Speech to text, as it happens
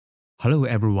Hello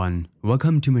everyone,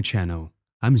 welcome to my channel.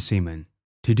 I'm Simon.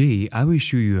 Today I will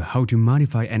show you how to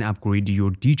modify and upgrade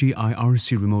your DJI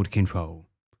RC remote control.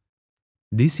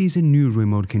 This is a new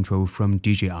remote control from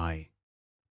DJI.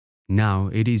 Now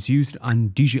it is used on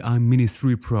DJI Mini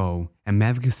 3 Pro and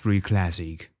Mavic 3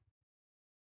 Classic.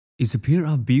 Its pair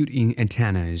of built-in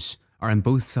antennas are on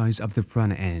both sides of the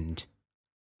front end,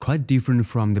 quite different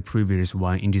from the previous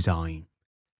one in design.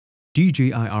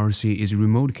 DJI RC is a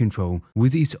remote control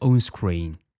with its own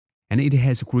screen, and it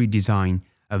has great design,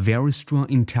 a very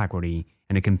strong integrity,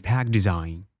 and a compact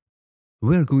design.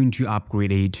 We are going to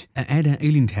upgrade it and add an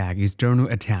ALIENTECH external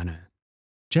antenna,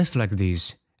 just like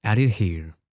this, added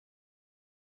here.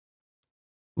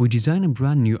 We designed a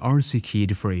brand new RC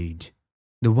kit for it.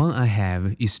 The one I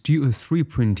have is still a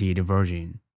 3D-printed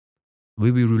version.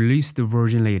 We will release the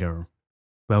version later.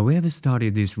 But we have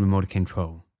started this remote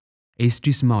control. It's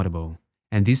dismountable,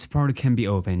 and this part can be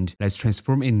opened. Let's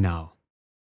transform it now.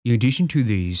 In addition to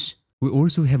this, we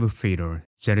also have a feeder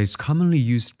that is commonly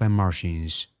used by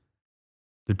Martians.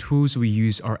 The tools we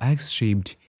use are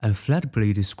X-shaped and flat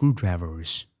blade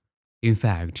screwdrivers. In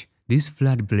fact, this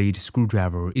flat blade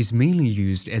screwdriver is mainly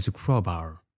used as a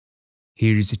crowbar.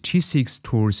 Here is a T6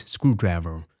 Torx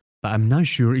screwdriver, but I'm not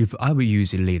sure if I will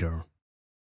use it later.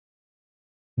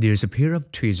 There's a pair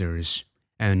of tweezers,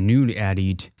 and a newly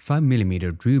added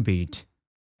 5mm drill bit,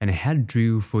 and a head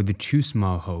drill for the two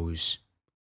small holes.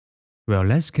 Well,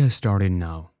 let's get started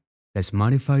now. Let's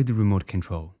modify the remote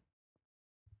control.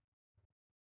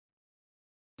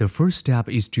 The first step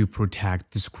is to protect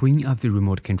the screen of the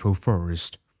remote control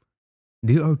first.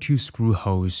 There are two screw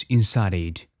holes inside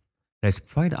it. Let's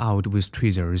pry it out with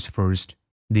tweezers first.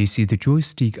 This is the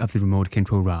joystick of the remote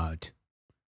control rod.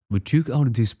 We took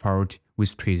out this part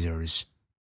with tweezers.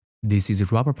 This is the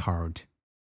rubber part.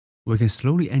 We can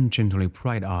slowly and gently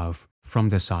pry it off from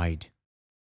the side.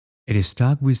 It is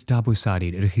stuck with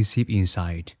double-sided adhesive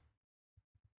inside.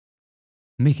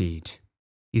 Make it.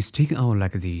 It's taken out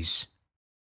like this.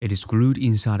 It is glued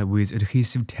inside with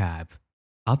adhesive tape.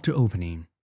 After opening,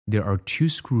 there are two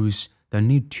screws that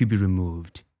need to be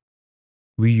removed.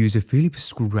 We use a Phillips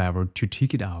screwdriver to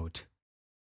take it out.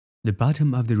 The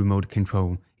bottom of the remote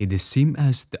control is the same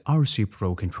as the RC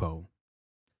Pro control.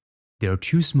 There are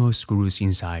two small screws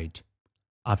inside.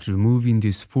 After removing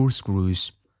these 4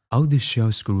 screws, all the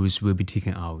shell screws will be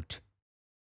taken out.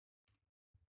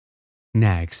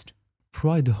 Next,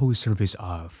 pry the whole surface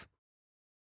off.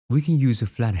 We can use a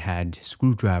flathead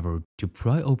screwdriver to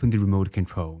pry open the remote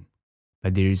control,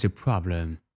 but there is a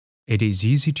problem. It is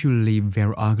easy to leave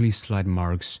very ugly slide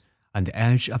marks on the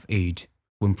edge of it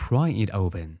when prying it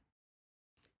open.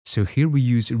 So here we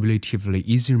use a relatively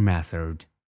easier method,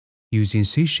 using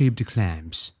C-shaped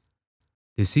clamps.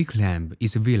 The C-clamp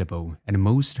is available at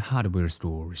most hardware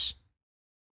stores.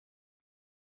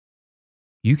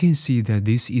 You can see that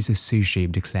this is a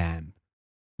C-shaped clamp.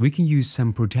 We can use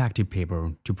some protective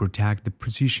paper to protect the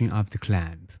position of the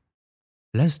clamp.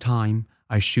 Last time,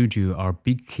 I showed you our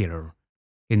big killer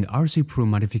in the RC Pro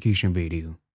modification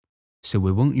video, so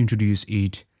we won't introduce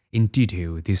it in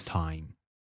detail this time.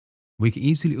 We can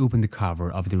easily open the cover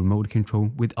of the remote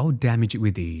control without damage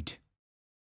with it.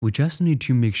 We just need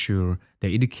to make sure that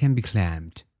it can be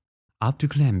clamped. After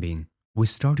clamping, we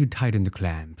start to tighten the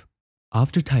clamp.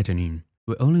 After tightening,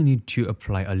 we only need to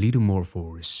apply a little more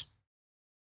force.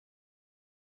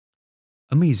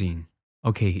 Amazing!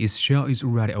 Okay, its shell is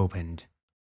already opened.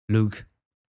 Look,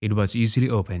 it was easily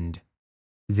opened.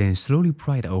 Then slowly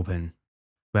pry it open.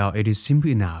 Well, it is simple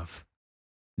enough.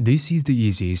 This is the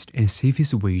easiest and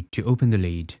safest way to open the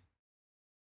lid.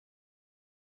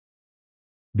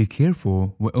 Be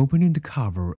careful when opening the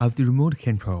cover of the remote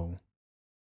control.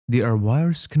 There are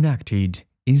wires connected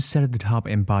inside the top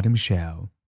and bottom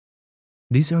shell.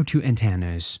 These are 2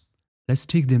 antennas. Let's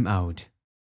take them out.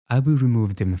 I will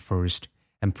remove them first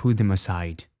and put them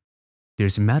aside.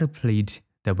 There's a metal plate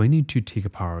that we need to take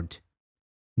apart.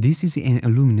 This is an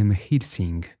aluminum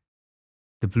heatsink.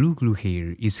 The blue glue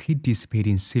here is heat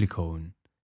dissipating silicone.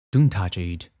 Don't touch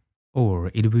it,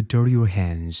 or it will dirty your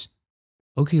hands.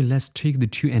 Okay, let's take the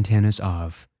 2 antennas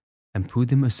off and put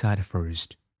them aside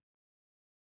first.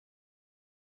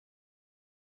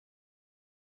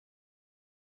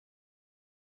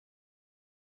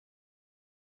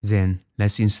 Then,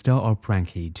 let's install our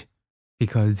bracket.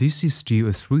 Because this is still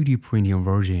a 3D printing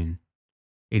version,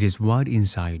 it is wide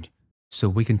inside, so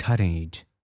we can tighten it.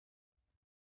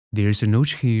 There's a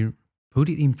notch here. Put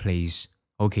it in place.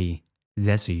 Okay,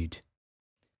 that's it.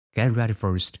 Get ready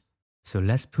first. So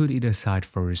let's put it aside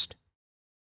first.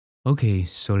 Okay,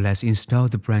 so let's install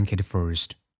the bracket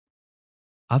first.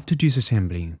 After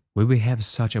disassembling, we will have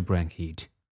such a bracket.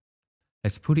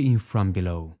 Let's put it in from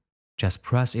below. Just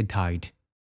press it tight.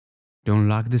 Don't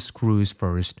lock the screws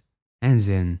first, and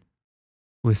then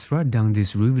we thread down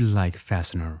this rivet-like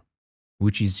fastener,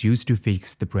 which is used to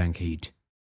fix the bracket.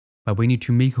 But we need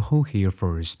to make a hole here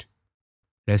first.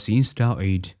 Let's install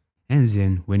it, and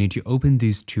then we need to open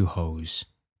these two holes.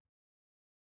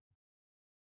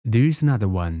 There is another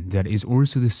one that is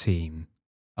also the same.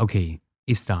 Okay,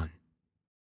 it's done.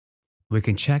 We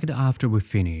can check it after we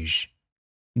finish.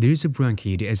 There is a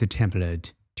bracket as a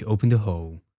template to open the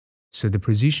hole, so the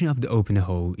position of the open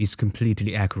hole is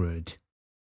completely accurate.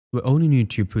 We only need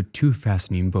to put two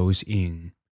fastening bolts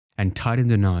in and tighten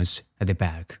the nuts at the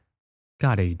back.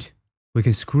 Got it. We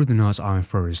can screw the nuts on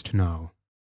first now.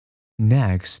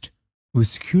 Next, we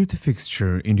secure the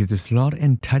fixture into the slot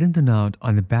and tighten the nut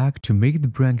on the back to make the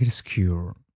bracket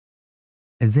secure.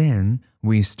 And then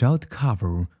we install the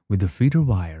cover with the feeder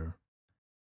wire.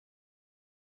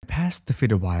 Pass the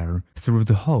feeder wire through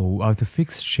the hole of the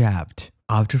fixed shaft.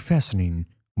 After fastening,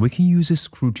 we can use a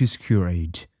screw to secure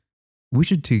it. We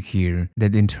should take care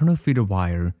that the internal feeder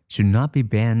wire should not be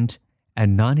bent at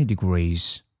 90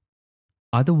 degrees.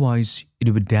 Otherwise,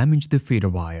 it will damage the feeder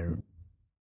wire.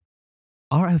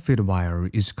 RF feeder wire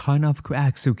is kind of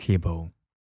coaxial cable.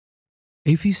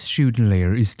 If its shielding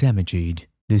layer is damaged,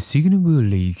 the signal will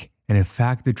leak and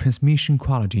affect the transmission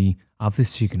quality of the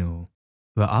signal.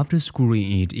 But after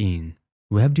screwing it in,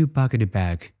 we have to bucket it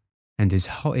back, and that's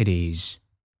how it is.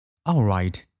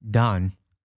 Alright, done.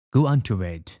 Go on to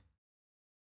it.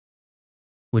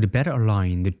 We'd better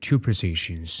align the two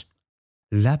positions,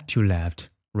 left to left,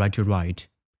 right to right,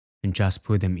 and just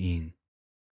put them in.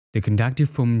 The conductive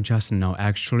foam just now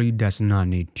actually does not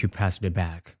need to pass the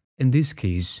back. In this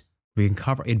case, we can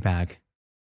cover it back.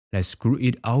 Let's screw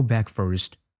it all back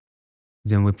first.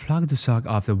 Then we plug the sock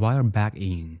of the wire back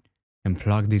in and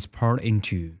plug this part in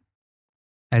too.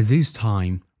 At this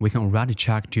time, we can already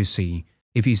check to see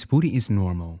if its booting is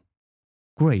normal.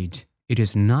 Great, it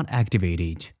is not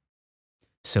activated.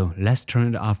 So let's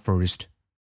turn it off first.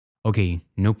 Okay,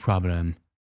 no problem.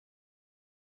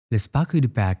 Let's bucket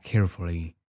it back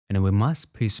carefully, and we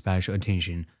must pay special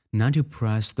attention not to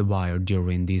press the wire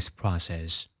during this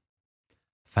process.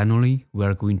 Finally, we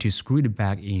are going to screw it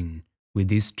back in with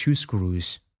these two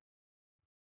screws.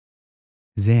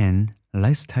 Then,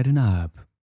 let's tighten up.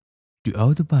 Do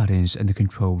all the buttons and the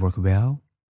control work well?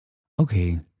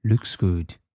 Okay, looks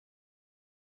good.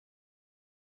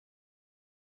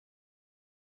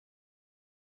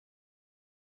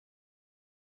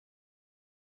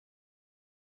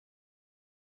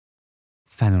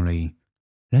 Finally,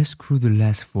 let's screw the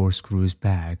last 4 screws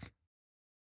back.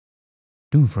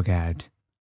 Don't forget,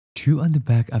 2 on the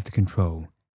back of the control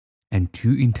and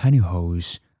 2 in tiny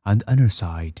holes on the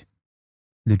underside.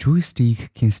 The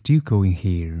joystick can still go in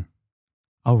here.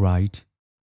 Alright.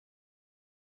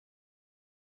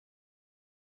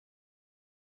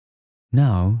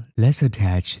 Now, let's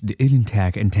attach the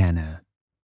ALIENTECH antenna.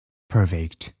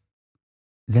 Perfect.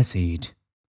 That's it.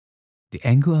 The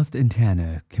angle of the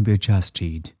antenna can be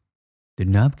adjusted. The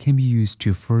knob can be used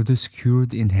to further secure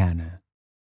the antenna.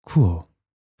 Cool.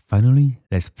 Finally,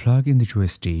 let's plug in the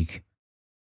joystick,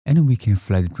 and we can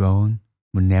fly the drone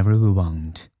whenever we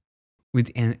want. With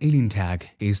an ALIENTECH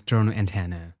external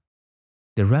antenna,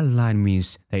 the red line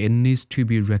means that it needs to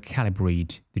be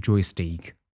recalibrated. The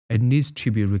joystick. It needs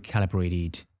to be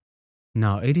recalibrated.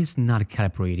 Now it is not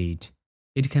calibrated.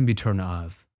 It can be turned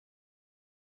off.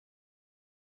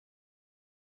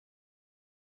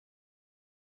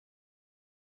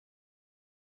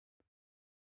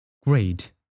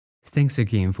 Great. Thanks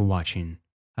again for watching.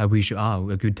 I wish you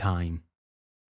all a good time.